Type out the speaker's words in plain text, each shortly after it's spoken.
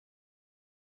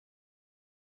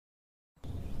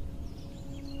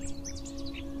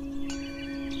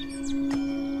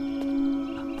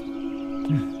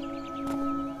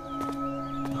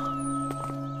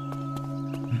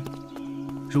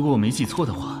如果我没记错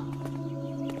的话，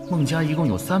孟家一共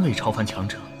有3位超凡强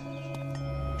者。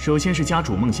首先是家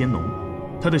主孟仙农，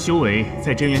他的修为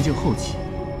在真元境后期，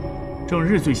整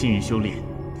日醉心于修炼。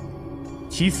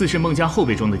其次是孟家后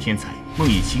辈中的天才孟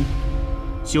以清，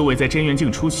修为在真元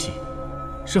境初期，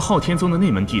是昊天宗的内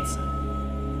门弟子。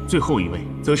最后一位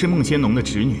则是孟仙农的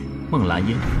侄女孟兰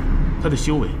嫣，她的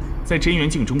修为在真元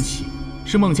境中期，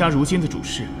是孟家如今的主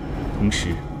事，同时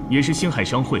也是星海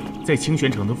商会在清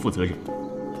玄城的负责人。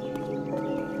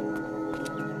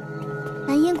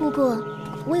兰嫣姑姑，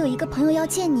我有一个朋友要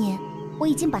见你，我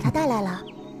已经把他带来了。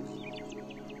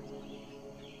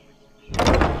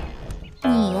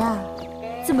你呀，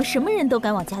怎么什么人都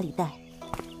敢往家里带？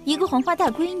一个黄花大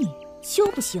闺女，羞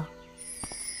不羞？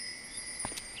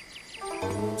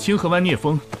清河湾聂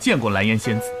风见过蓝颜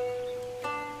仙子，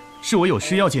是我有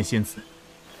事要见仙子，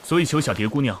所以求小蝶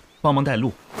姑娘帮忙带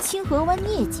路。清河湾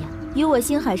聂家与我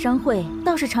星海商会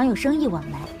倒是常有生意往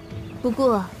来，不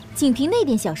过仅凭那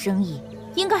点小生意，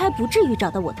应该还不至于找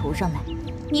到我头上来。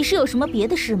你是有什么别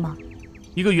的事吗？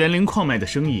一个园林矿脉的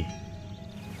生意，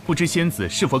不知仙子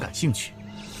是否感兴趣？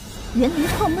园林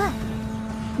矿脉？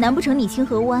难不成你清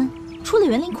河湾出了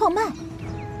园林矿脉？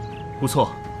不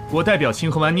错，我代表清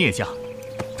河湾聂家，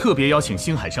特别邀请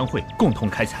星海商会共同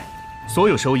开采，所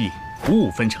有收益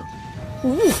55分成。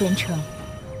55分成？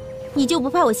你就不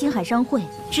怕我星海商会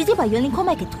直接把园林矿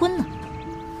脉给吞了？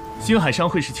星海商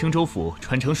会是青州府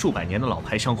传承数百年的老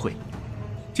牌商会，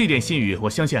这点信誉我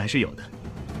相信还是有的。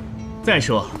再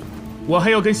说，我还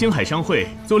要跟星海商会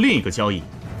做另一个交易，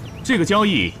这个交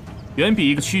易远比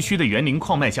一个区区的园林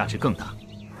矿脉价值更大。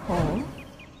哦，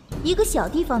一个小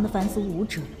地方的凡俗武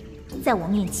者，在我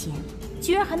面前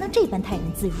居然还能这般泰然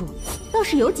自若，倒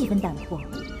是有几分胆魄。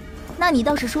那你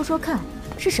倒是说说看，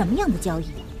是什么样的交易？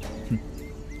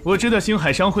我知道星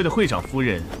海商会的会长夫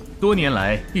人多年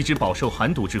来一直饱受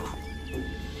寒毒之苦，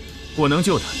我能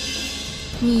救她。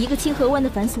你一个清河湾的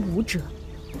凡俗武者，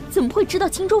怎么会知道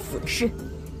青州府的事？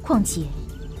况且，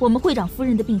我们会长夫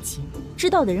人的病情，知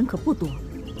道的人可不多。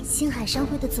星海商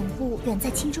会的总部远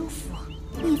在青州府，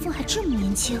聂风还这么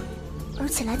年轻，而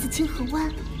且来自清河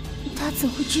湾，他怎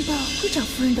会知道会长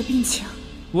夫人的病情？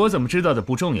我怎么知道的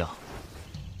不重要，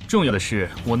重要的是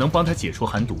我能帮他解除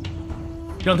寒毒，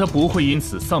让他不会因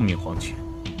此丧命黄泉。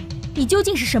你究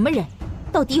竟是什么人？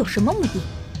到底有什么目的？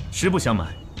实不相瞒，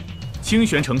清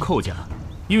玄城寇家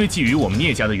因为觊觎我们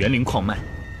聂家的园林矿脉，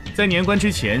在年关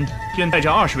之前便带着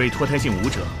20位脱胎境武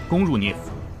者攻入聂府，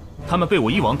他们被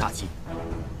我一网打尽。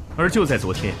而就在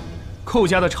昨天，寇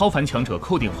家的超凡强者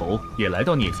寇定侯也来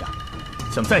到聂家，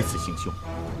想再次行凶，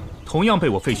同样被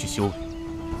我废去修为。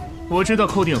我知道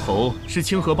寇定侯是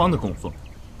清河帮的供奉，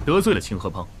得罪了清河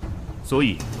帮，所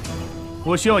以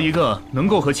我需要一个能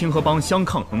够和清河帮相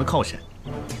抗衡的靠山。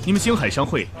你们星海商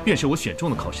会便是我选中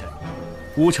的靠山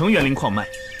，5成园林矿脉，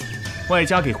外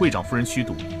加给会长夫人驱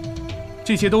毒，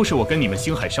这些都是我跟你们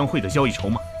星海商会的交易筹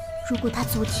码。如果他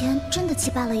昨天真的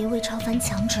击败了一位超凡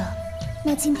强者，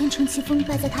那今天程奇峰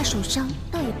败在他手上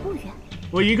倒也不远。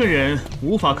我一个人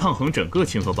无法抗衡整个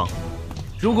清河帮，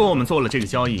如果我们做了这个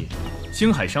交易，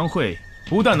星海商会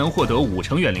不但能获得5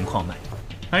成园林矿脉，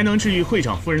还能治愈会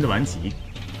长夫人的顽疾，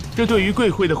这对于贵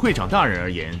会的会长大人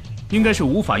而言，应该是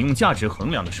无法用价值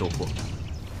衡量的收获。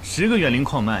10个园林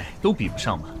矿脉都比不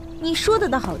上吧？你说的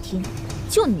倒好听，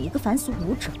就你一个凡俗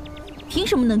武者，凭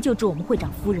什么能救治我们会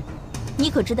长夫人？你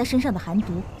可知道身上的寒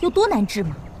毒有多难治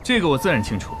吗？这个我自然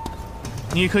清楚。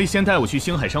你可以先带我去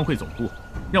星海商会总部，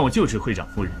让我救治会长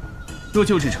夫人。若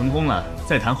救治成功了，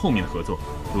再谈后面的合作，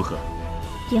如何？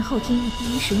连昊天域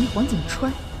第一神医黄景川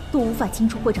都无法清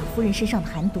除会长夫人身上的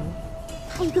寒毒，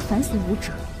他一个凡俗武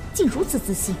者竟如此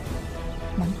自信，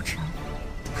难不成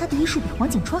他的医术比黄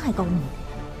景川还高明？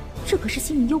这可是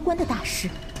性命攸关的大事，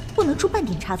不能出半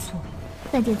点差错。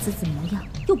但见此子模样，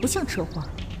又不像扯谎，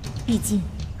毕竟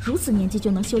如此年纪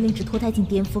就能修炼至脱胎境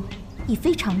巅峰，已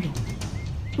非常人。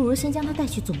不如先将他带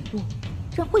去总部，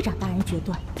让会长大人决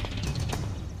断。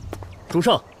主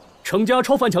上，程家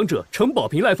超凡强者程宝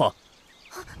平来访。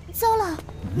糟了，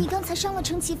你刚才伤了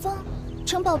程奇峰，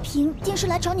程宝平定是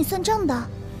来找你算账的。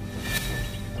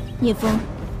聂风，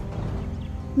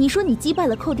你说你击败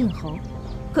了寇定侯，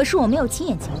可是我没有亲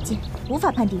眼瞧见，无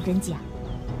法判定真假。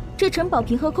这程宝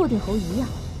平和寇定侯一样，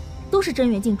都是真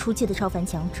元境初期的超凡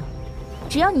强者。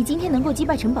只要你今天能够击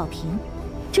败程宝平，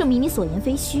证明你所言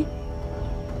非虚，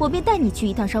我便带你去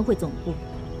一趟商会总部。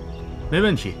没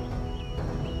问题。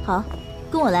好，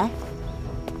跟我来。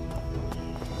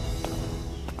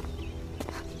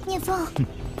聂风，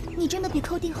你真的比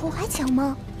寇定侯还强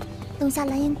吗？等下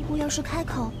蓝颜姑姑要是开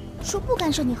口说不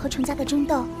干涉你和程家的争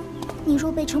斗，你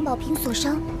若被程宝平所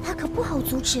伤，他可不好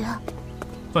阻止啊。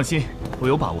放心，我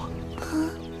有把握。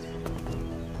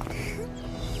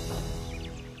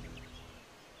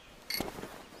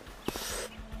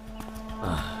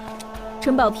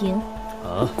陈宝平，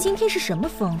啊，今天是什么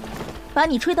风，把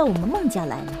你吹到我们孟家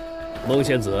来了？孟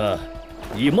仙子，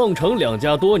以孟城两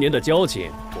家多年的交情，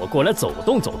我过来走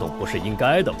动走动不是应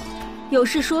该的吗？有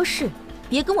事说事，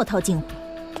别跟我套近乎。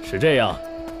是这样，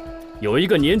有一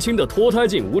个年轻的脱胎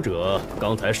境武者，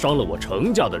刚才伤了我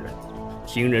程家的人，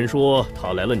听人说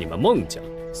他来了你们孟家，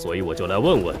所以我就来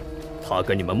问问，他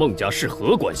跟你们孟家是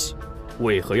何关系？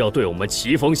为何要对我们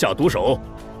齐峰下毒手？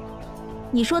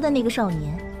你说的那个少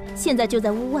年，现在就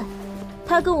在屋外，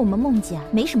他跟我们孟家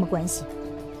没什么关系。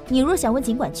你若想问，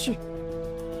尽管去。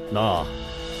那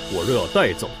我若要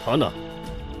带走他呢？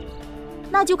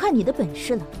那就看你的本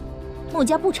事了。孟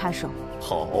家不插手。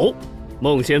好，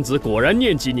孟仙子果然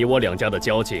念及你我两家的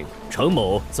交情，程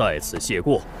某在此谢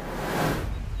过。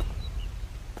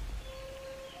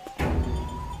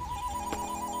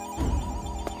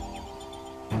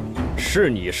是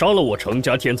你伤了我程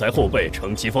家天才后辈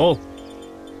程奇峰？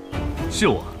是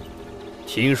我。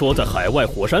听说在海外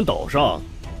火山岛上，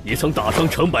你曾打伤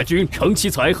程百钧、程奇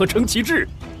才和程奇志。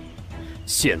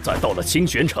现在到了清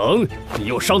玄城，你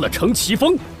又伤了程奇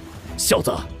峰，小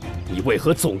子，你为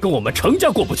何总跟我们程家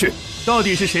过不去？到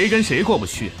底是谁跟谁过不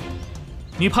去？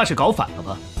你怕是搞反了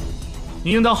吧？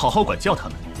你应当好好管教他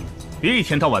们，别一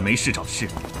天到晚没事找事，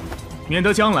免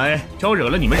得将来招惹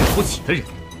了你们惹不起的人。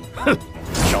哼，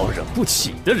招惹不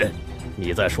起的人？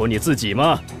你在说你自己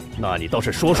吗？那你倒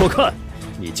是说说看，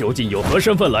你究竟有何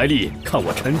身份来历？看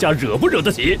我程家惹不惹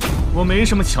得起？我没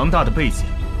什么强大的背景，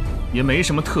也没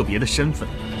什么特别的身份，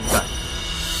但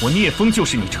我聂风就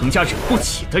是你程家惹不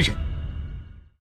起的人。